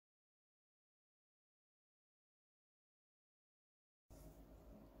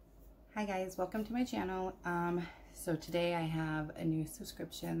Hi guys, welcome to my channel. So today I have a new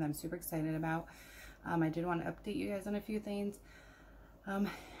subscription that I'm super excited about. I did want to update you guys on a few things.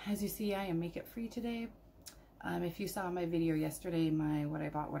 As you see, I am makeup free today. If you saw my video yesterday, my what I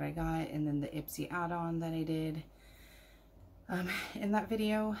bought, what I got, and then the Ipsy add-on that I did. In that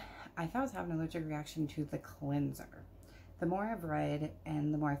video, I thought I was having an allergic reaction to the cleanser. The more I've read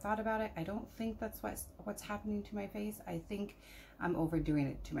and the more I thought about it, I don't think that's what's happening to my face. I think I'm overdoing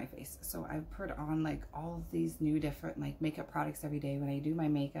it to my face. So I put on like all of these new different like makeup products every day. When I do my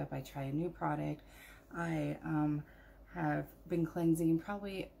makeup, I try a new product. I have been cleansing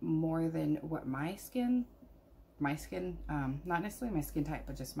probably more than what my skin, not necessarily my skin type,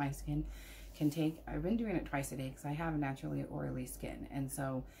 but just my skin can take. I've been doing it twice a day because I have naturally oily skin. And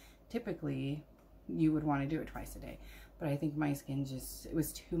so typically you would want to do it twice a day. But I think my skin it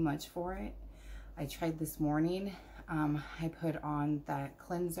was too much for it. I tried this morning. I put on that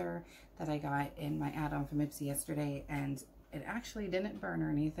cleanser that I got in my add-on from Ipsy yesterday, and it actually didn't burn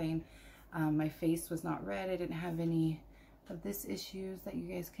or anything. My face was not red. I didn't have any of this issues that you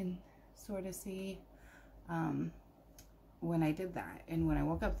guys can sort of see when I did that and when I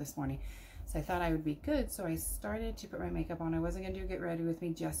woke up this morning. So I thought I would be good. So I started to put my makeup on. I wasn't going to do Get Ready With Me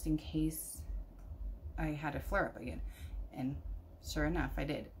just in case I had a flare up again. And sure enough, I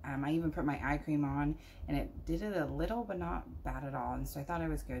did. I even put my eye cream on, and it did it a little, but not bad at all. And so I thought I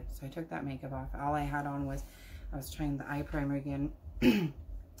was good. So I took that makeup off. All I had on was, I was trying the eye primer again.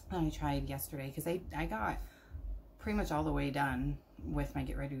 I tried yesterday because I got pretty much all the way done with my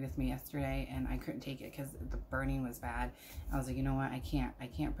Get Ready With Me yesterday, and I couldn't take it because the burning was bad. I was like, you know what? I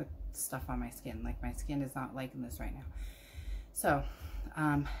can't put stuff on my skin. Like, my skin is not liking this right now. So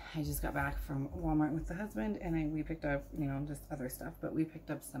I just got back from Walmart with the husband, and we picked up, you know, just other stuff, but we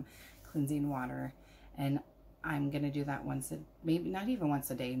picked up some cleansing water, and I'm gonna do that maybe not even once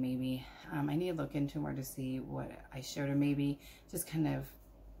a day, maybe. I need to look into more to see what I showed, or maybe just kind of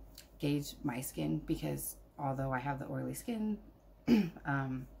gauge my skin, because although I have the oily skin,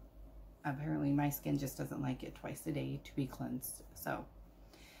 apparently my skin just doesn't like it twice a day to be cleansed. So,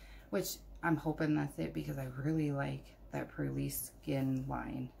 which I'm hoping that's it, because I really like that Pearly Skin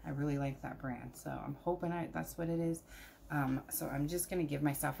line. I really like that brand, so I'm hoping that's what it is. So I'm just gonna give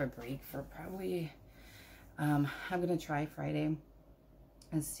myself a break for probably I'm gonna try Friday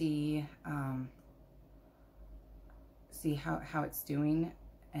and see how it's doing,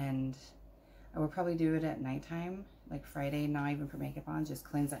 and I will probably do it at nighttime, like Friday, not even put makeup on, just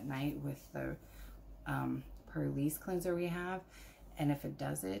cleanse at night with the Pearly cleanser we have. And if it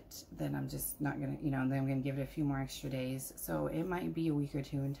does it, then I'm just not gonna, you know, then I'm gonna give it a few more extra days. So it might be a week or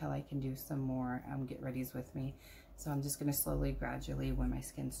two until I can do some more Get Readies With Me. So I'm just gonna slowly, gradually, when my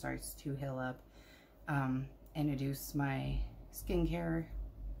skin starts to heal up, introduce my skincare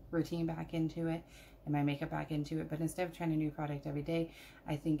routine back into it and my makeup back into it. But instead of trying a new product every day,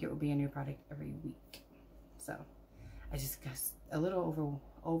 I think it will be a new product every week. So I just got a little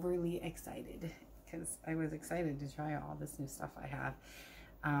overly excited, because I was excited to try all this new stuff I have.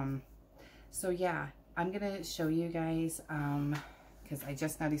 So yeah, I'm gonna show you guys, because I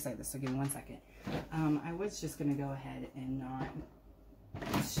just now decided this, so give me 1 second. I was just gonna go ahead and not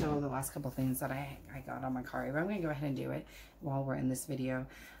show the last couple things that I got on my car, but I'm gonna go ahead and do it while we're in this video.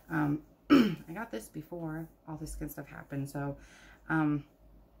 I got this before all this good stuff happened, so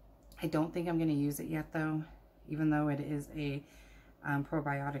I don't think I'm gonna use it yet though, even though it is a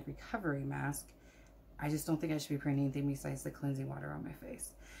probiotic recovery mask. I just don't think I should be putting anything besides the cleansing water on my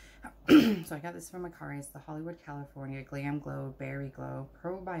face. So I got this from Macari. It's the Hollywood, California Glam Glow Berry Glow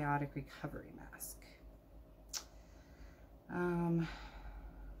Probiotic Recovery Mask.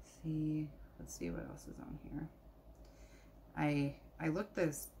 Let's see what else is on here. I looked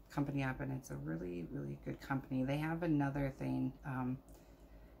this company up, and it's a really, really good company. They have another thing.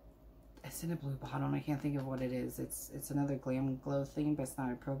 It's in a blue bottle, and I can't think of what it is. It's another Glam Glow thing, but it's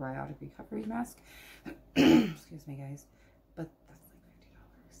not a probiotic recovery mask. Excuse me, guys. But that's like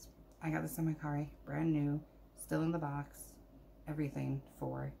 $50. I got this on Macari, brand new, still in the box, everything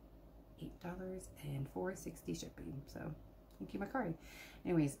for $8 and $4.60 shipping. So thank you, Macari.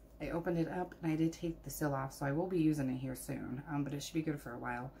 Anyways, I opened it up, and I did take the seal off, so I will be using it here soon. But it should be good for a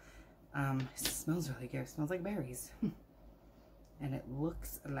while. It smells really good. It smells like berries. And it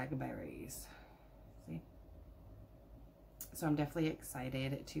looks like berries. See? So I'm definitely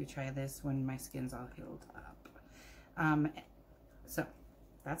excited to try this when my skin's all healed up. So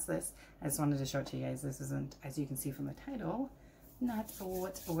that's this. I just wanted to show it to you guys. This isn't, as you can see from the title, not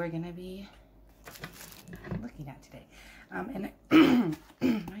what we're gonna be looking at today. And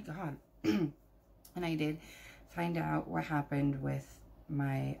my God. And I did find out what happened with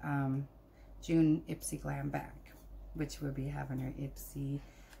my June Ipsy Glam bag, which will be having her Ipsy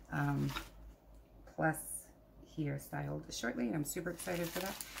Plus here styled shortly. And I'm super excited for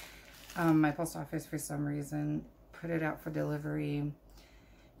that. My post office, for some reason, put it out for delivery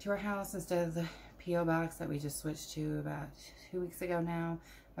to our house instead of the P.O. box that we just switched to about 2 weeks ago now.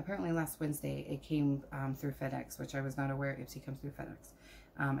 Apparently last Wednesday it came through FedEx, which I was not aware Ipsy comes through FedEx.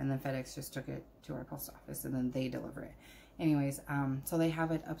 And then FedEx just took it to our post office and then they deliver it. Anyways, so they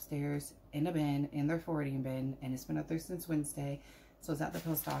have it upstairs in a bin, in their forwarding bin, and it's been up there since Wednesday. So it's at the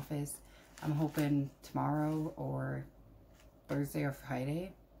post office. I'm hoping tomorrow or Thursday or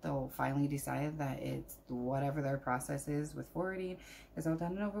Friday they'll finally decide that it's whatever their process is with forwarding is all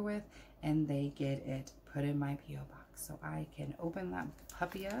done and over with, and they get it put in my P.O. box so I can open that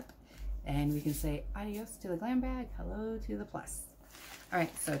puppy up and we can say adios to the glam bag, hello to the plus.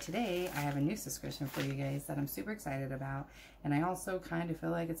 Alright, so today I have a new subscription for you guys that I'm super excited about, and I also kind of feel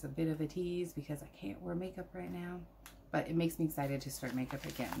like it's a bit of a tease because I can't wear makeup right now, but it makes me excited to start makeup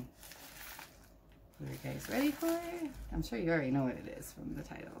again. Are you guys ready for it? I'm sure you already know what it is from the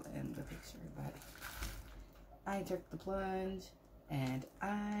title and the picture, but I took the plunge and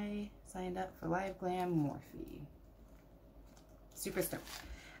I signed up for Liveglam Morphme. Super stoked.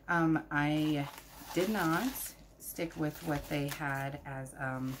 I did not stick with what they had as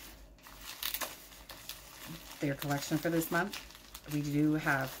their collection for this month. We do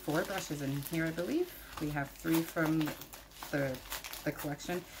have 4 brushes in here, I believe. We have 3 from the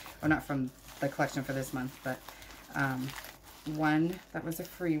collection, or not from the collection for this month, but one that was a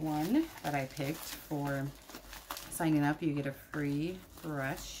free one that I picked for signing up. You get a free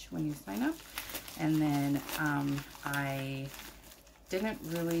brush when you sign up. And then I didn't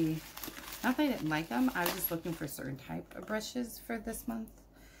really, not that I didn't like them, I was just looking for certain type of brushes for this month.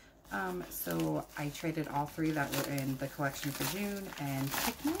 So I traded all 3 that were in the collection for June and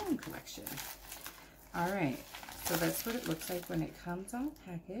picked my own collection. Alright, so that's what it looks like when it comes all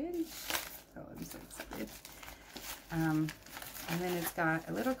packaged. Oh, I'm so excited. And then it's got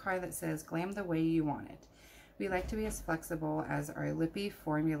a little card that says, glam the way you want it. We like to be as flexible as our lippy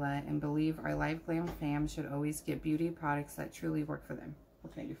formula and believe our Liveglam fam should always get beauty products that truly work for them.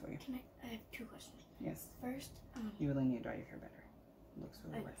 What can I do for you? I have 2 questions. Yes. First, you really need to dry your hair better. It looks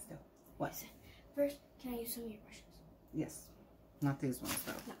really wet still. What? First, can I use some of your brushes? Yes. Not these ones,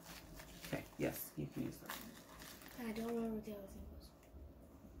 though. No. Okay, yes, you can use those. I don't remember what the other thing was.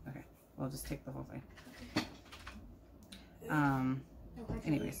 Okay, we'll just take the whole thing. Okay.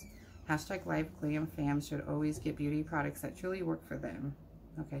 Anyways, hashtag Liveglam fam should always get beauty products that truly work for them.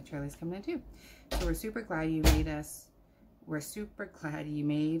 Okay, Charlie's coming in too. So we're super glad you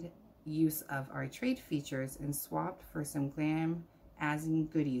made use of our trade features and swapped for some glam as in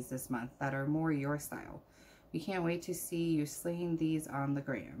goodies this month that are more your style. We can't wait to see you slaying these on the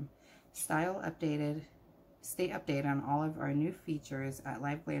gram. Stay updated on all of our new features at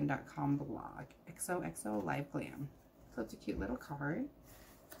liveglam.com blog. XOXO Liveglam. So it's a cute little card.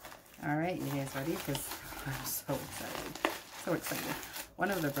 Alright, you guys ready? Because I'm so excited. So excited. One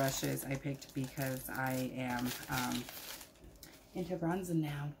of the brushes I picked because I am into bronzing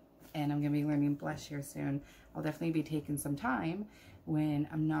now. And I'm going to be learning blush here soon. I'll definitely be taking some time when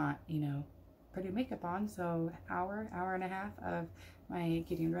I'm not, you know, putting makeup on. So hour and a half of my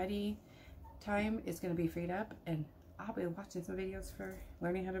getting ready time is going to be freed up. And I'll be watching some videos for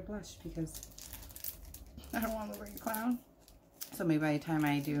learning how to blush because I don't want to look like a clown. So maybe by the time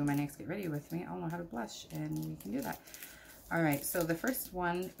I do my next get ready with me, I'll know how to blush and we can do that. Alright, so the first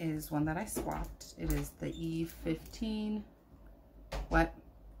one is one that I swapped. It is the E15. What?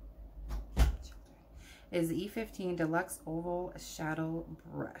 It is the E15 Deluxe Oval Shadow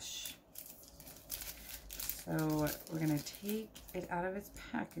Brush. So we're going to take it out of its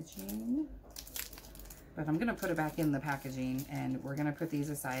packaging. But I'm going to put it back in the packaging and we're going to put these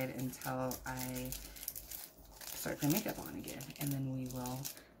aside until I start putting makeup on again. And then we will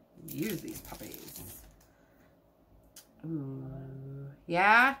use these puppies. Ooh.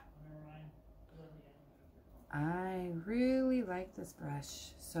 Yeah? I really like this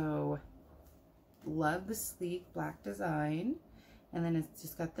brush. So, love the sleek black design. And then it's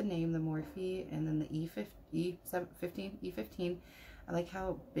just got the name, the Morphe, and then the E15. I like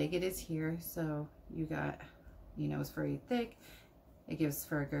how big it is here. So, you got, you know, it's very thick. It gives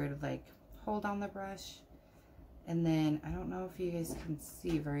for a good, like, hold on the brush. And then, I don't know if you guys can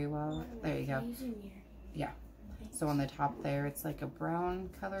see very well. There you go. Yeah. So on the top there, it's like a brown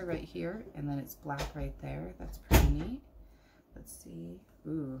color right here. And then it's black right there. That's pretty neat. Let's see.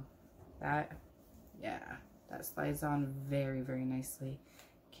 Ooh. That, yeah. That slides on very, very nicely.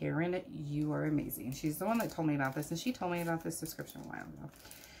 Karen, you are amazing. She's the one that told me about this, and she told me about this subscription a while ago.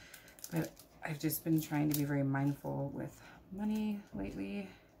 But I've just been trying to be very mindful with money lately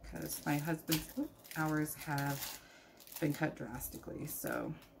because my husband's hours have been cut drastically.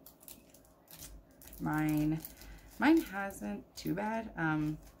 So mine hasn't too bad.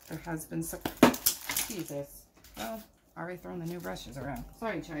 There has been some, Jesus. Well, already throwing the new brushes around.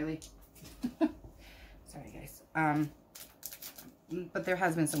 Sorry, Charlie. Sorry, guys. But there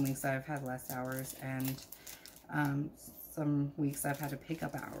has been some weeks that I've had less hours, and some weeks I've had to pick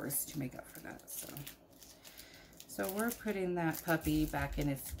up hours to make up for that. So we're putting that puppy back in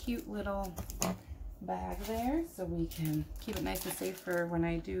its cute little bag there so we can keep it nice and safe for when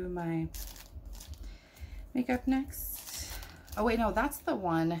I do my makeup next. Oh wait, no, that's the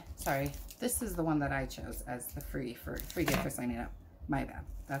one. Sorry, this is the one that I chose as the free gift for signing up. My bad.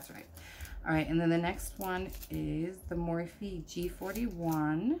 That's right. All right, and then the next one is the Morphe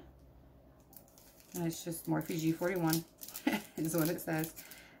G41. And it's just Morphe G41 is what it says.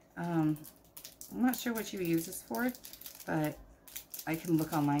 I'm not sure what you use this for, but I can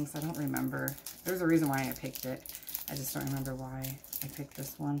look online because I don't remember. There's a reason why I picked it. I just don't remember why I picked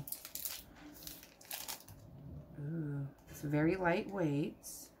this one. Ooh, it's very lightweight.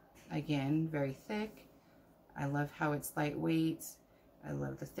 Again, very thick. I love how it's lightweight. I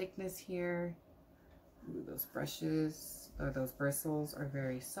love the thickness here. Ooh, those brushes, or those bristles are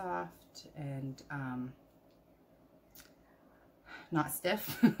very soft and not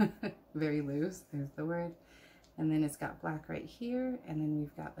stiff. Very loose, there's the word. And then it's got black right here, and then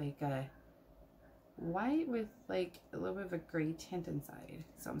we've got like a white with like a little bit of a gray tint inside.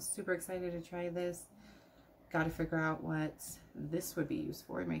 So I'm super excited to try this. Got to figure out what this would be used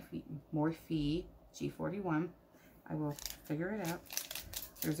for. My Morphe G41. I will figure it out.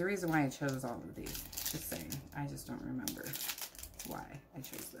 There's a reason why I chose all of these. Just saying. I just don't remember why I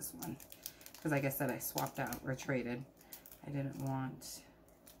chose this one. Because like I said, I swapped out or traded. I didn't want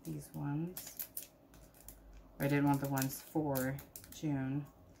these ones. Or I didn't want the ones for June.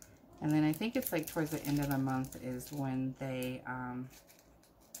 And then I think it's like towards the end of the month is when they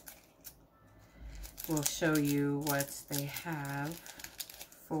will show you what they have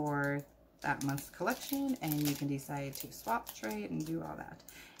for that month's collection, and you can decide to swap, trade, and do all that.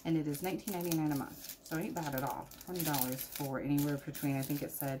 And it is $19.99 a month, so it ain't bad at all. $20 for anywhere between, I think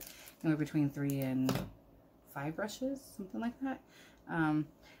it said anywhere between 3 and 5 brushes, something like that. And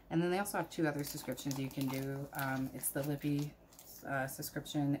then they also have 2 other subscriptions you can do. It's the lippy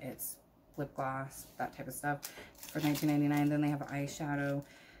subscription, it's lip gloss, that type of stuff for $19.99. Then they have an eyeshadow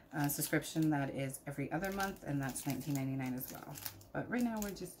subscription that is every other month, and that's $19.99 as well. But right now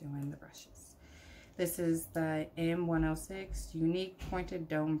we're just doing the brushes. This is the M106 Unique Pointed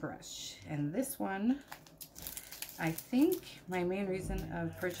Dome Brush. And this one, I think my main reason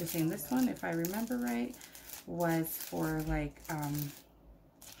of purchasing this one, if I remember right, was for like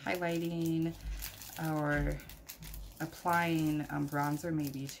highlighting or applying bronzer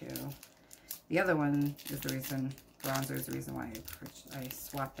maybe too. The other one is the reason, bronzer is the reason why I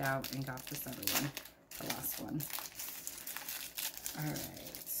swapped out and got this other one, the last one.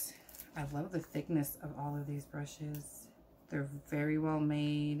 Alright, I love the thickness of all of these brushes. They're very well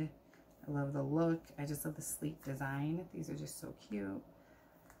made. I love the look. I just love the sleek design. These are just so cute.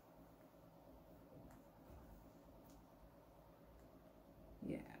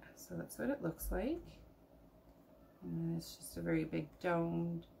 Yeah, so that's what it looks like. And it's just a very big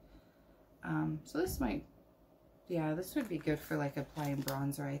domed. So this might, yeah, this would be good for like applying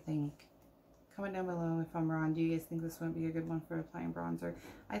bronzer, I think. Comment down below if I'm wrong. Do you guys think this would be a good one for applying bronzer?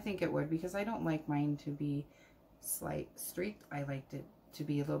 I think it would, because I don't like mine to be slight streaked. I liked it to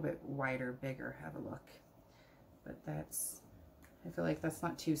be a little bit wider, bigger, have a look. But that's, I feel like that's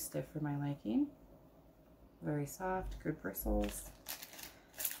not too stiff for my liking. Very soft, good bristles.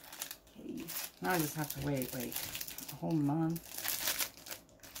 Okay, now I just have to wait like a whole month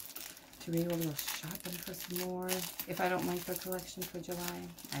to be able to go shopping for some more. If I don't like the collection for July,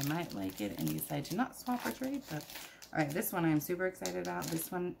 I might like it and decide to not swap or trade. But all right, this one I'm super excited about.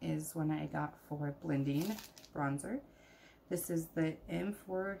 This one is one I got for blending bronzer. This is the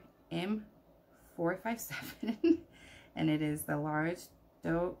M457, and it is the large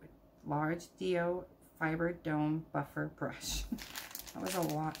DO fiber dome buffer brush. That was a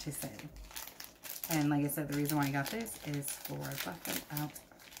lot to say. And like I said, the reason why I got this is for buffing out.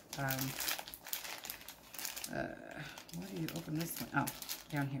 Where do you open this one? Oh,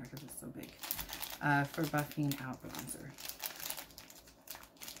 down here because it's so big. For buffing out bronzer.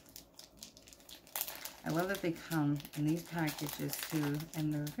 I love that they come in these packages too,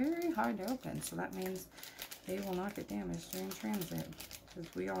 and they're very hard to open, so that means they will not get damaged during transit.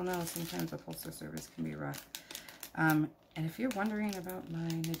 because we all know sometimes the postal service can be rough. And if you're wondering about my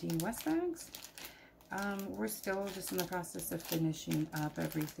Nadine West bags, we're still just in the process of finishing up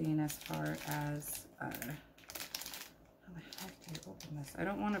everything as far as, how the heck do you open this? I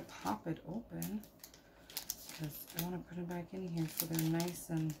don't want to pop it open because I want to put them back in here so they're nice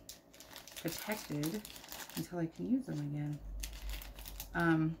and protected until I can use them again.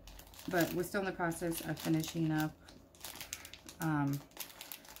 But we're still in the process of finishing up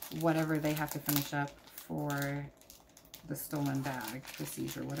whatever they have to finish up for the stolen bag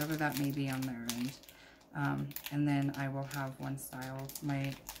procedure, whatever that may be on their end. And then I will have one style.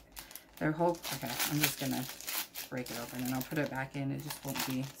 Their whole, okay, I'm just gonna break it open and I'll put it back in. It just won't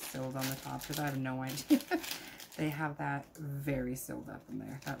be sealed on the top because I have no idea. They have that very sealed up in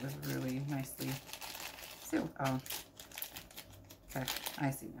there. That was really nicely sealed. Oh, okay,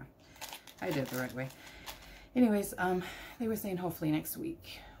 I see now. I did it the right way. Anyways, they were saying hopefully next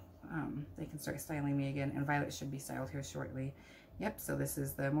week they can start styling me again, and Violet should be styled here shortly. Yep, so this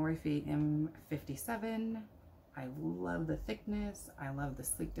is the Morphe M57. I love the thickness. I love the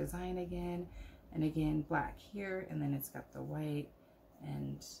sleek design again. And again, black here, and then it's got the white.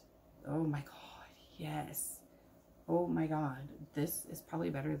 And oh my god, yes. Oh my god, this is probably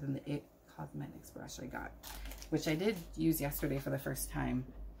better than the It Cosmetics brush I got, which I did use yesterday for the first time,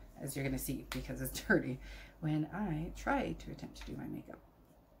 as you're going to see, because it's dirty, when I tried to attempt to do my makeup.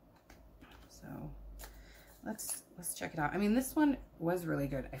 So let's check it out. I mean, this one was really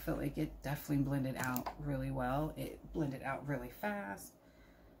good. I felt like it definitely blended out really well. It blended out really fast.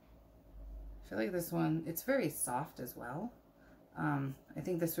 I feel like this one, it's very soft as well. I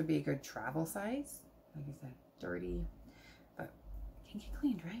think this would be a good travel size. Like I said, dirty, but it can get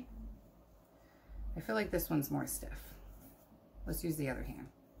cleaned, right? I feel like this one's more stiff. Let's use the other hand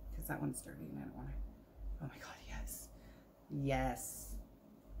because that one's dirty and I don't want to. Oh my god, yes. Yes.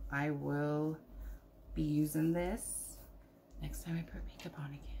 I will be using this next time I put makeup on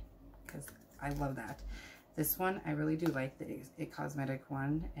again because I love that. This one, I really do like the It Cosmetic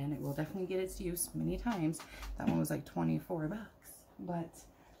one, and it will definitely get its use many times. That one was like 24 bucks, but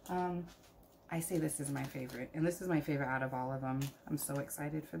I say this is my favorite, and this is my favorite out of all of them. I'm so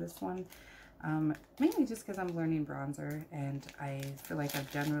excited for this one, mainly just because I'm learning bronzer, and I feel like I've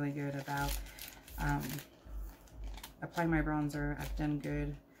done really good about applying my bronzer. I've done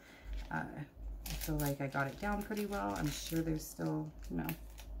good. I feel like I got it down pretty well. I'm sure there's still, you know,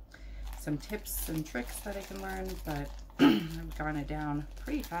 some tips and tricks that I can learn, but I've gotten it down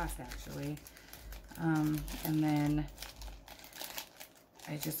pretty fast actually. And then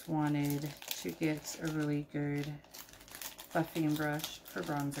I just wanted to get a really good buffing brush for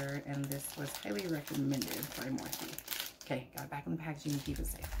bronzer, and this was highly recommended by Morphe. Okay, got it back in the packaging to keep it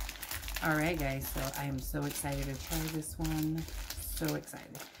safe. All right, guys, so I am so excited to try this one. So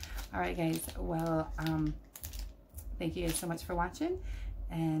excited. All right, guys, well, thank you guys so much for watching,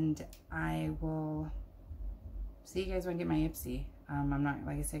 and I will see you guys when I get my Ipsy. I'm not,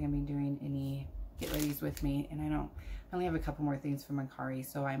 like I said, gonna be doing any get readies with me, and I only have a couple more things for Makari,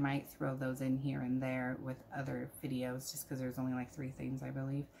 so I might throw those in here and there with other videos, just because there's only like 3 things, I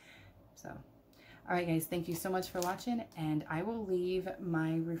believe. So, all right, guys, thank you so much for watching, and I will leave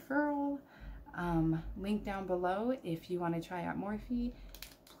my referral link down below. If you want to try out Morphe,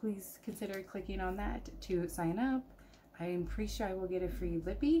 please consider clicking on that to sign up. I'm pretty sure I will get a free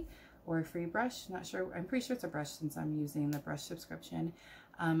lippy or a free brush. Not sure. I'm pretty sure it's a brush since I'm using the brush subscription.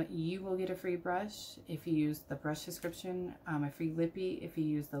 You will get a free brush if you use the brush subscription, a free lippy if you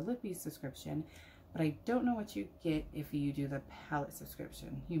use the lippy subscription, but I don't know what you get if you do the palette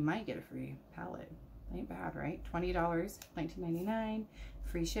subscription. You might get a free palette. Ain't bad, right? $20, $19.99,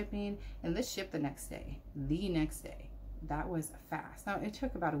 free shipping, and this shipped the next day. The next day. That was fast. Now, it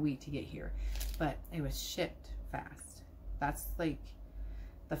took about a week to get here, but it was shipped fast. That's like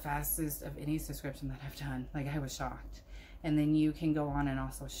the fastest of any subscription that I've done. Like, I was shocked. And then you can go on and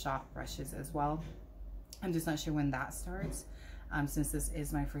also shop brushes as well. I'm just not sure when that starts, since this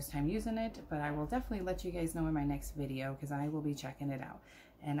is my first time using it, but I will definitely let you guys know in my next video because I will be checking it out.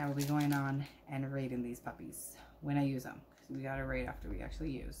 And I will be going on and rating these puppies when I use them, because we got to rate after we actually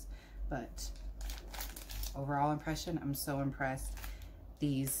use. But overall impression, I'm so impressed.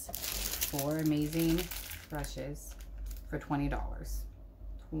 These 4 amazing brushes for $20.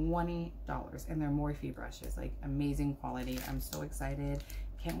 $20, and they're Morphe brushes, like amazing quality. I'm so excited,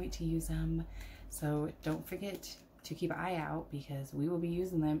 can't wait to use them. So don't forget to keep an eye out, because we will be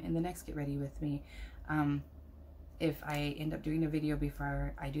using them in the next Get Ready With Me. If I end up doing a video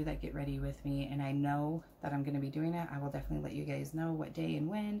before I do that Get Ready With Me, and I know that I'm going to be doing it, I will definitely let you guys know what day and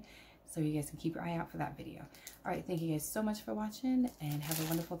when, So you guys can keep your eye out for that video. All right, thank you guys so much for watching, and have a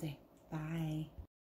wonderful day. Bye.